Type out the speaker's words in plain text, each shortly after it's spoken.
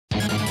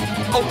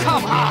Oh,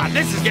 come on.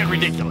 This is getting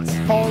ridiculous.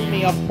 Called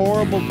me a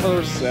horrible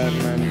person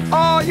and...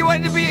 Oh, you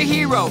wanted to be a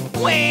hero.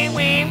 Wing,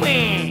 wing,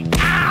 wing.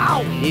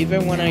 Ow!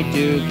 Even when I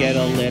do get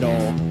a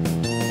little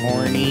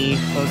horny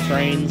for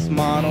trains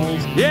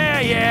models.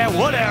 Yeah,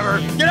 whatever.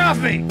 Get off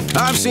me!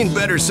 I've seen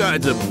better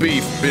sides of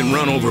beef been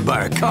run over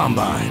by a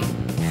combine.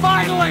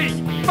 Finally!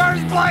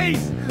 First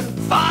place!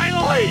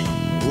 Finally!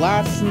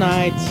 Last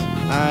night,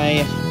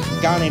 I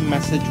got a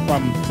message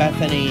from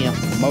Bethany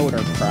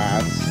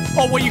Motorcross.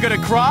 Oh, what, you gonna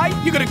cry?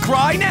 You gonna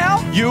cry now?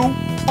 You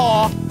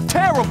are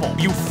terrible,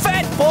 you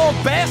fat bald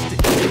bastard!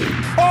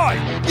 Oi!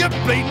 You're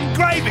bleeding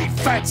gravy,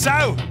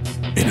 fatso!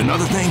 And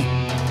another thing,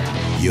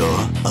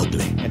 you're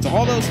ugly. And to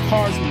all those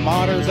cars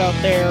modders out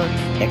there,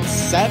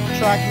 except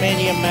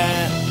Trackmania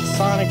Matt,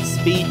 Sonic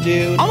Speed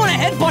Dude, I'm gonna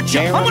headbutt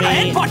you! I'm gonna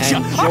headbutt you!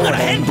 I'm gonna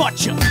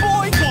headbutt you!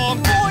 Boy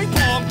bong, boy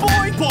bong,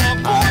 boy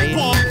bong, boy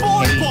bong,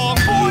 boy bong,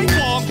 boy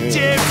bong!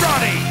 Jim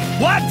Ronnie!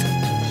 What?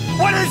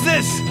 What is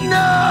this?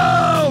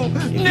 No!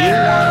 If you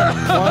want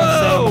to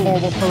say a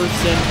horrible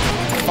person,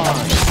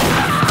 fine.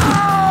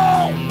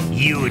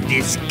 You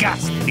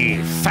disgust me,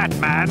 fat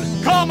man!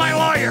 Call my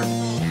lawyer!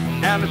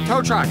 And the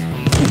tow truck.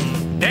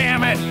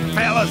 Damn it,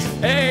 fellas!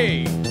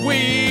 Hey,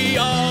 we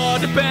are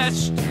the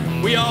best!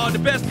 We are the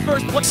best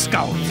first place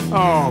scouts!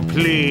 Oh,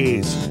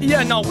 please.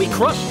 Yeah, no, we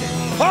crushed it.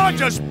 I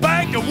just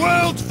banged the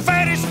world's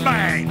fattest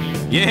man.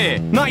 Yeah,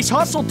 nice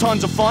hustle,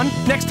 tons of fun.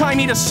 Next time,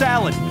 eat a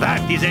salad.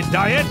 That is a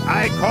diet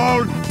I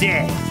call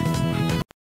death.